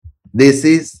This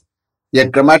is a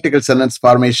grammatical sentence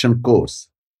formation course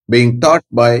being taught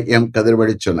by M.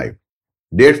 Kadirvadi Chennai.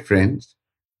 Dear friends,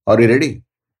 are you ready?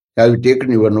 Have you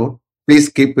taken your note? Please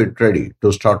keep it ready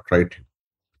to start writing.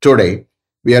 Today,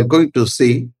 we are going to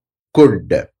see could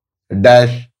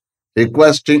dash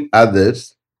requesting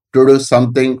others to do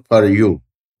something for you.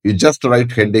 You just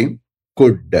write heading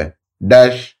could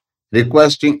dash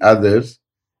requesting others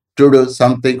to do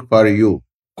something for you.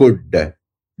 Could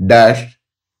dash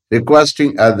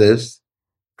requesting others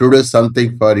to do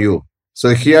something for you.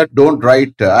 So here don't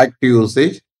write active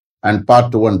usage and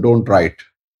part one don't write.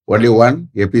 Only one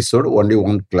episode, only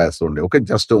one class only. Okay,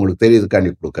 just உங்களுக்கு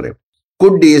தெரியுதுக்காண்டி கொடுக்குறேன்.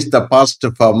 Could is the past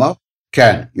form of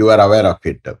can. You are aware of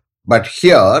it. But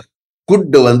here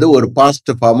could வந்து ஒரு past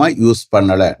form use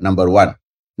பண்ணல. Number one.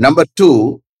 Number two,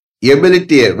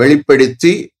 எபிலிட்டியை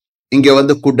வெளிப்படுத்தி இங்க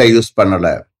வந்து could use பண்ணல.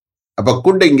 அப்ப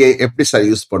could இங்க எப்படி சார்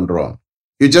யூஸ் பண்றோம்?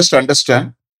 You just understand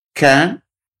can,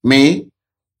 may,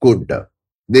 could.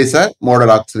 These are modal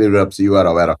auxiliary verbs. You are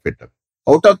aware of it.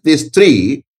 Out of these three,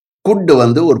 could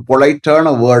வந்து ஒரு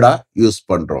பொலைட்டான வேர்டா யூஸ்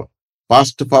பண்றோம்.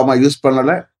 பாஸ்ட் ஃபார்மா யூஸ்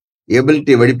பண்ணல,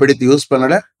 எபிலிட்டி வெளிப்படுத்தி யூஸ்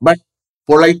பண்ணல, பட்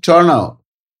பொலைட்டான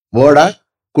வேர்டா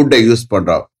குட்டை யூஸ்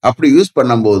பண்றோம். அப்படி யூஸ்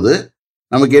பண்ணும்போது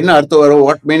நமக்கு என்ன அர்த்தம் வரும்?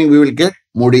 What meaning we will get?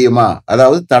 முடியுமா?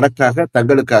 அதாவது தனக்காக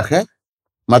தங்களுக்காக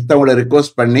மற்றவங்களை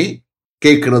ரிக்வஸ்ட் பண்ணி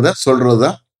கேட்கறத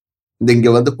சொல்றதுதான் இங்க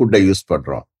வந்து குட்டை யூஸ்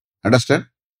பண்றோம். Understand?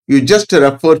 You just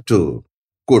refer to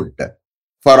could.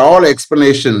 For all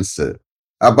explanations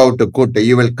about could,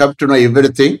 you will come to know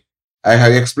everything. I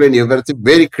have explained everything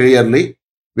very clearly.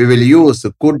 We will use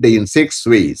could in 6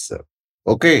 ways.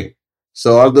 Okay. So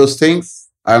all those things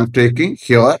I am taking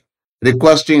here,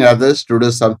 requesting others to do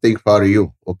something for you.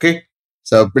 Okay.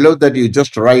 So below that you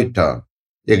just write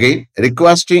again,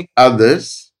 requesting others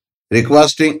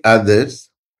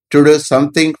to do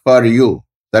something for you.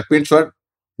 That means what?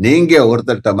 நீங்க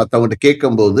ஒருத்தட்ட மற்றவங்க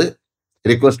கேட்கும் போது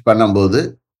request பண்ணும்போது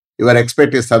your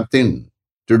expecting something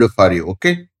to do for you.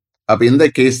 Okay, அப்போ இந்த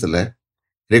கேஸில்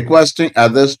requesting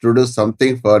others to do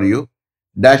something for you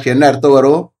dash என்ன அர்த்தம்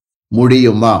வரும்?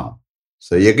 முடியுமா?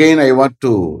 So again I want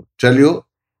to tell you,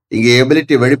 இங்கே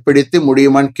எபிலிட்டி வெளிப்படுத்தி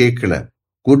முடியுமான்னு கேட்கல,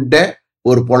 குட்டை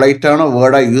ஒரு பொலைட்டான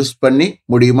வேர்டாக யூஸ் பண்ணி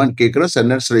முடியுமான்னு கேட்குற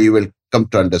சென்டென்ஸில் you will come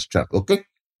to understand. Okay,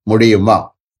 முடியுமா?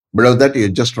 Below that you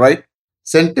just write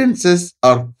sentences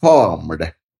are formed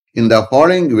in the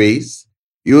following ways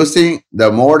using the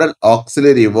modal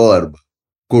auxiliary verb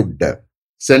could.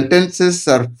 Sentences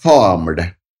are formed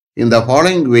in the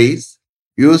following ways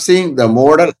using the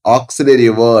modal auxiliary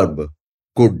verb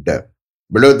could.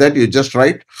 Below that you just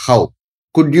write how.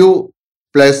 Could you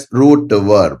plus root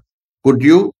verb. Could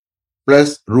you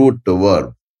plus root verb.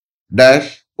 Dash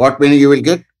what meaning you will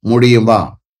get? முடியுமா.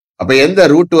 அப்ப எந்த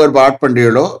root verb add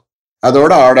பண்றீங்களோ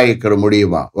அதோட add ஆகிக்கிற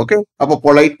முடியுமா. Okay, அப்ப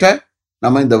பொலைட்டா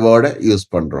நம்ம இந்த வேர்டை யூஸ்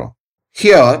பண்றோம்.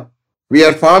 Here we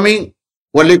are forming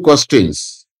only questions,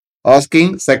 asking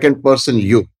second person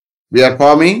you. We are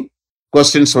forming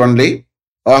questions only,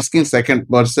 asking second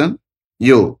person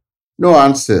you. No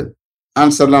answer.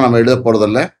 ஆன்சர்லாம் நம்ம எழுத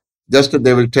போறதில்ல. Just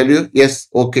they will tell you yes,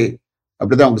 okay.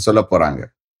 அப்படிதான் அவங்க சொல்ல போறாங்க.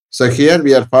 So here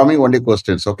we are forming only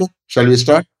questions. Okay, shall we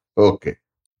start? Okay.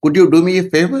 Could you do me a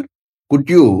favor? Could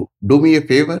you do me a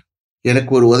favor?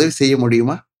 எனக்கு ஒரு உதவி செய்ய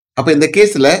முடியுமா? அப்ப இந்த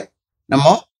கேஸ்ல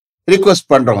நம்ம ரிக்வெஸ்ட்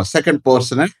பண்றோம், செகண்ட்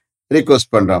பர்சனை ரிக்வெஸ்ட்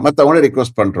பண்றோம், மற்றவங்கள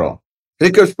ரிக்வெஸ்ட் பண்றோம்.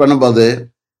 ரிக்வெஸ்ட் பண்ணும்போது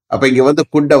அப்ப இங்க வந்து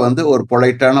குட்டை வந்து ஒரு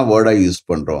பொலைட்டான வேர்டா யூஸ்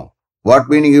பண்றோம். What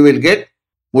meaning you will get?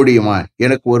 முடியுமா,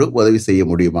 எனக்கு ஒரு உதவி செய்ய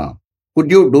முடியுமா.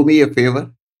 Good you two me a favour.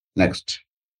 Next,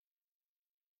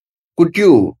 good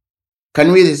you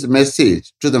convey this message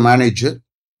to the manager.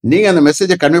 நீங்க அந்த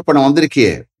மெசேஜை கன்வே பண்ண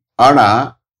வந்திருக்கியே, ஆனா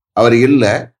அவர்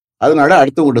இல்லை, அதனால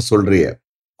அடுத்தவங்கிட்ட சொல்றிய.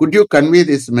 Good you convey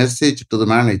this message to the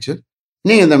manager.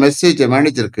 நீங்க இந்த மெசேஜை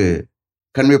மேனேஜருக்கு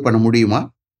கன்வே பண்ண முடியுமா?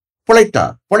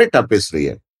 பொலைட்டா பேசுறிய.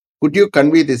 Good you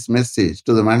convey this message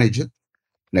to the manager.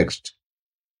 Next,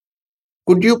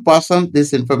 good you pass on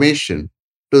this information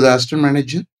to the assistant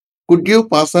manager. Good you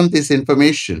pass on this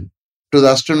information to the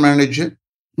assistant manager.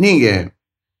 நீங்க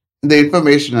இந்த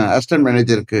இன்ஃபர்மேஷனை assistant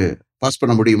மேனேஜருக்கு pass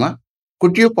பண்ண முடியுமா?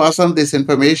 Good you pass on this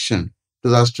information to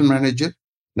the assistant manager.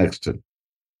 Next,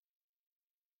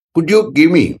 could you give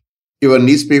me your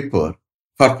newspaper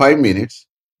for 5 minutes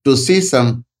to see some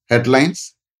headlines?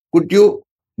 Could you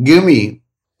give me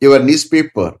your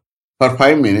newspaper for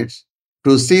 5 minutes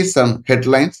to see some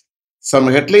headlines? Some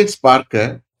headlines பார்க்க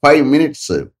 5 minutes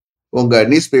உங்க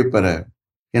நியூஸ்பேப்பரை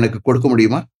எனக்கு கொடுக்க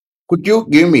முடியுமா? Could you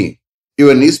give me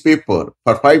your newspaper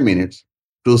for 5 minutes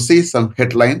to see some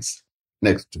headlines?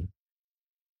 Next,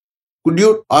 could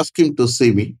you ask him to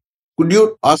see me? Could you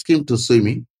ask him to see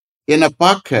me? என்னை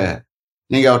பார்க்க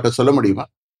நீங்க அவர்கிட்ட சொல்ல முடியுமா?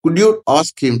 Could you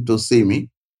ask him to see me?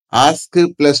 Ask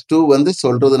plus to வந்து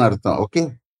சொல்றதுன்னு அர்த்தம். Okay.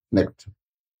 Next.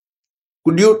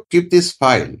 Could you keep this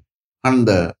file on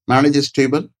the manager's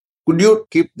table? Could you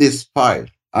keep this file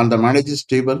on the manager's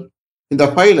table? இந்த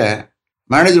ஃபைலை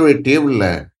மேனேஜருடைய டேபிள்ல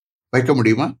வைக்க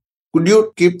முடியுமா? Could you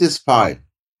keep this file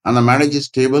on the manager's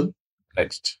table?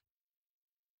 Next.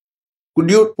 Could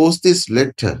you post this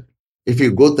letter if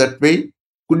you go that way?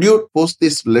 Could you post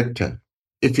this letter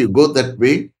if you go that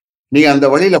way? நீங்க அந்த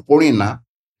வழியில போனீங்கன்னா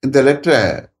இந்த லெட்டரை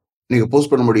நீங்க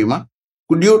போஸ்ட் பண்ண முடியுமா?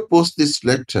 Could you post this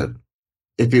letter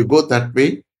if you go that way?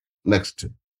 Next.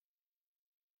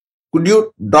 Could you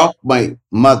drop my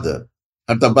mother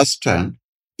at the bus stand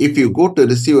if you go to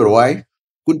receive your wife?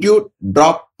 Could you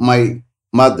drop my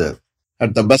mother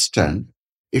at the bus stand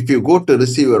if you go to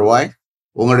receive your wife?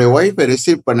 உங்களுடைய wifi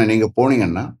receive பண்ண நீங்க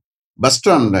போனீங்கன்னா bus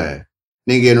ஸ்டாண்ட்ல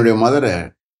நீங்க என்னுடைய மதரை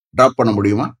drop பண்ண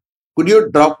முடியுமா? Could you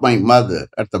drop my mother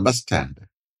at the bus stand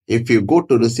if you go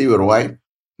to receive your wife?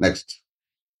 Next.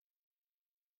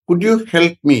 Could you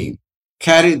help me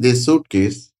carry this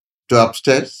suitcase to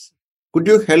upstairs? Could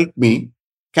you help me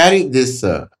carry this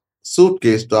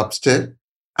suitcase to upstairs?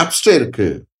 அப்ஸ்டேருக்கு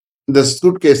இந்த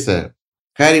சூட்கேஸை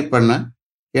carry பண்ண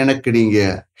எனக்கு நீங்க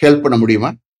help பண்ண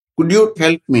முடியுமா? Could you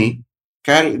help me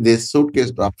carry this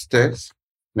suitcase to upstairs?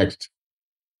 Next.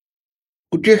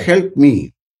 Could you help me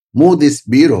move this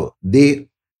bureau there?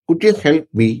 Could you help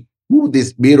me move this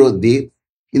bureau there?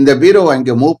 இந்த பீரோவை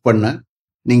அங்கே move பண்ண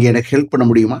நீங்க எனக்கு ஹெல்ப் பண்ண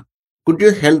முடியுமா? Could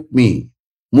you help me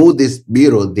move this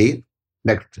bureau there?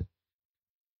 Next.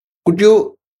 Could you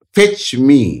fetch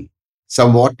me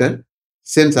some water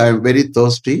since I am very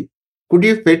thirsty? Could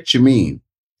you fetch me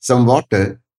some water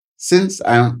since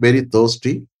I am very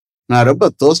thirsty? நான் ரொம்ப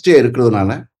thirsty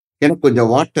இருக்கிறதுனால எனக்கு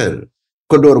கொஞ்சம் water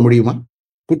கொண்டு வர முடியுமா?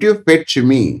 Could you fetch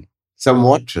me some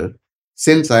water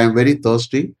since I am very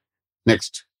thirsty?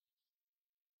 Next.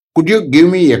 Could you give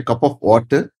me a cup of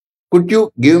water? Could you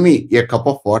give me a cup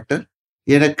of water?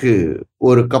 எனக்கு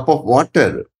ஒரு cup of water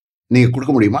நீங்க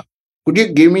கொடுக்க முடியுமா? Could you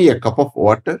give me a cup of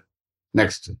water?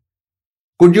 Next.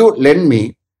 Could you lend me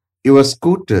your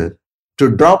scooter to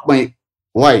drop my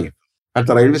wife at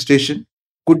the railway station?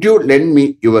 Could you lend me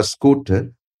your scooter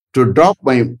to drop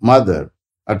my mother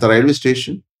at the railway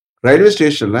station? Railway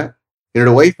ஸ்டேஷன்ல என்னோட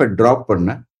wifi drop பண்ண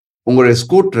உங்களுடைய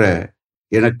ஸ்கூட்டரை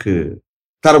எனக்கு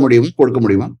தர முடியுமா, கொடுக்க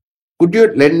முடியுமா? Could you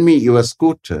lend me your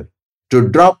scooter to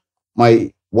drop my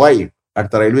wife at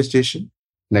the railway station?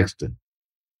 Next.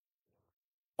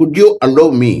 Could you allow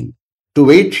me to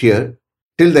wait here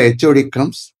till the HOD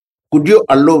comes? Could you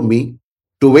allow me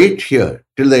to wait here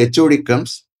till the HOD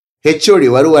comes? HOD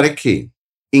வரும் வரைக்கும்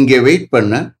இங்கே wait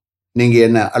பண்ண நீங்க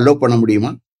என்ன allow பண்ண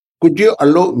முடியுமா? Could you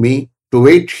allow me to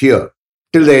wait here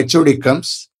till the HOD comes?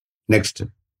 Next.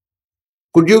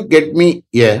 Could you get me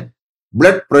a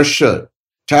blood pressure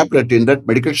tablet in that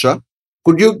medical shop?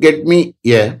 Could you get me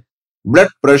a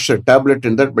blood pressure tablet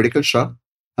in that medical shop?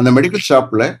 அந்த medical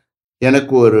ஷாப்ல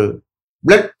எனக்கு ஒரு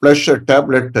blood pressure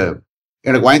tablet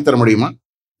எனக்கு வாங்கி தர முடியுமா?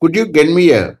 Could you get me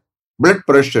a blood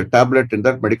pressure tablet in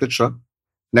that medical shop?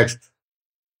 Next.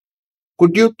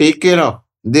 Could you take care of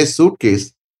this suitcase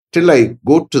till I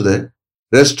go to the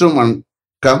restroom and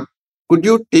come? Could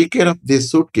you take care of this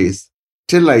suitcase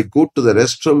till I go to the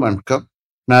restroom and come?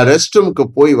 நான் rest ரூமுக்கு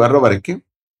போய் வர்ற வரைக்கும்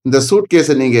இந்த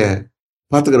சூட்கேஸை நீங்க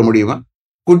பார்த்துக்கிற முடியுமா?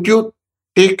 Could you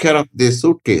take care of this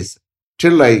suitcase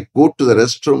till I go to the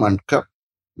restroom and come?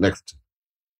 Next.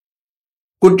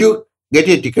 Could you get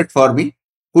a ticket for me?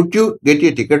 Could you get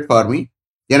a ticket for me?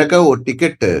 எனக்காக ஒரு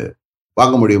டிக்கெட்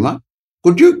வாங்க முடியுமா?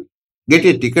 Could you get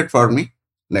a ticket for me?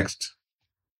 Next.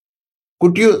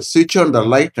 Could you switch on the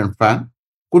light and fan?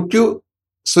 Could you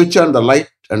switch on the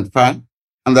light and fan?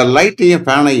 அந்த லைட்டையும்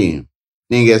ஃபேனையும்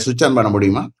நீங்க switch on பண்ண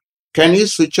முடியுமா? Can you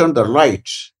switch on the light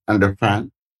and the fan?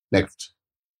 Next.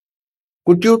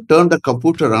 Could you turn the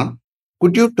computer on?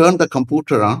 Could you turn the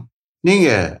computer on? நீங்க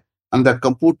அந்த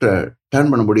computer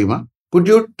turn பண்ண முடியுமா? Could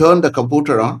you turn the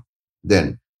computer on? Then.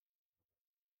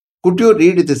 Could you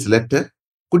read this letter?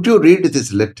 Could you read this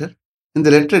letter? இந்த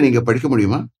லெட்டரை நீங்க படிக்க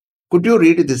முடியுமா? Could you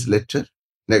read this letter?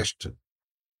 Next.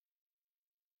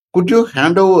 Could you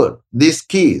hand over these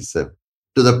keys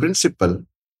to the principal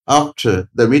after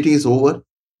the meeting is over?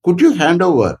 Could you hand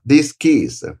over these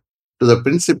keys to the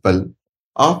principal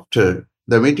after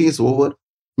the meeting is over?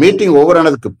 Meeting over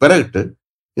ஆனதுக்கு பிறகு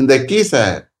இந்த கீஸை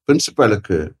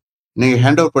பிரின்சிபலுக்கு நீங்க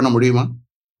hand over பண்ண முடியுமா?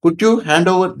 Could you hand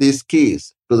over these keys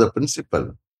to the principal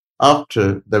after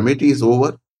the meeting is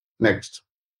over? Next.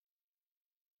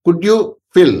 Could you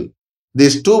fill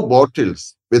these 2 bottles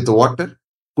with water?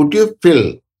 Could you fill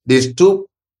these 2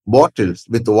 bottles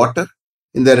with water?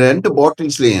 இந்த 2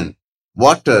 பாட்டில்ஸ்லயும்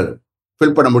water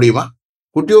fill பண்ண முடியுமா?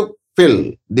 Could you fill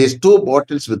these 2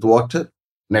 bottles with water?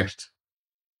 Next.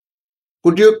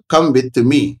 Could you come with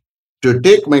me to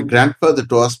take my grandfather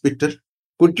to hospital?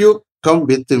 Could you come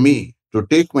with me to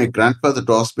take my grandfather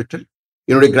to hospital?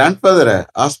 என்னுடைய கிராண்ட்ஃபாதரை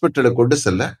ஹாஸ்பிட்டலுக்கு கொண்டு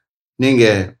செல்ல நீங்க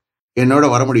என்னோட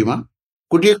வர முடியுமா?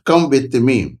 Could you come with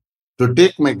me to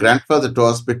take my grandfather to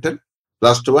hospital?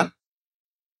 Last one.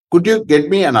 Could you get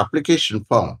me an application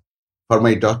form for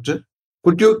my daughter?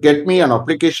 Could you get me an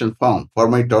application form for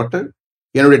my daughter?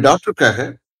 என்னுடைய டாக்டருக்காக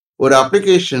ஒரு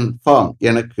application form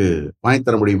எனக்கு வாங்கி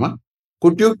தர முடியுமா?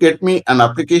 Could you get me an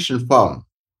application form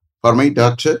for my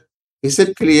daughter? Is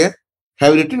it clear?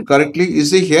 Have you written correctly? You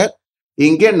see here,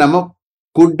 இங்கே நம்ம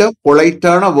குட்ட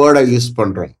பொலைட்டான வேர்டை யூஸ்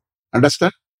பண்றோம்.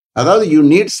 அண்டர்ஸ்டாண்ட்? அதாவது யூ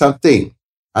நீட் சம்திங்,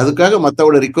 அதுக்காக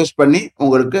மற்றவங்கள ரிக்வெஸ்ட் பண்ணி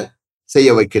உங்களுக்கு செய்ய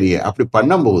வைக்கிறீங்க. அப்படி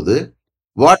பண்ணும்போது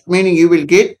what meaning you will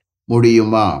get?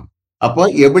 முடியுமா? அப்போ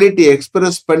எபிலிட்டி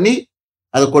எக்ஸ்பிரஸ் பண்ணி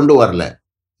அதை கொண்டு வரல,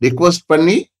 ரிக்வெஸ்ட்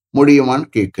பண்ணி முடியுமான்னு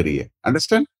கேட்குறீங்க.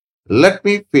 Understand? Let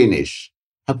me finish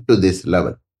up to this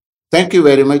level. Thank you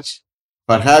very much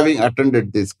for having attended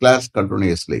this class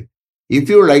continuously. If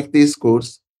you like this course,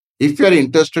 if you are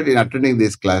interested in attending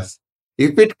this class,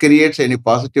 if it creates any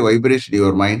positive vibration in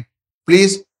your mind,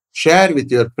 please share with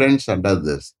your friends and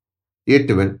others. It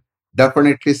will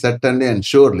definitely, certainly and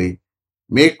surely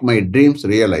make my dreams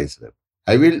realized.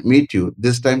 I will meet you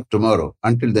this time tomorrow.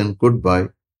 Until then, goodbye.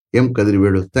 M.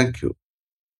 Kadirvelu. Thank you.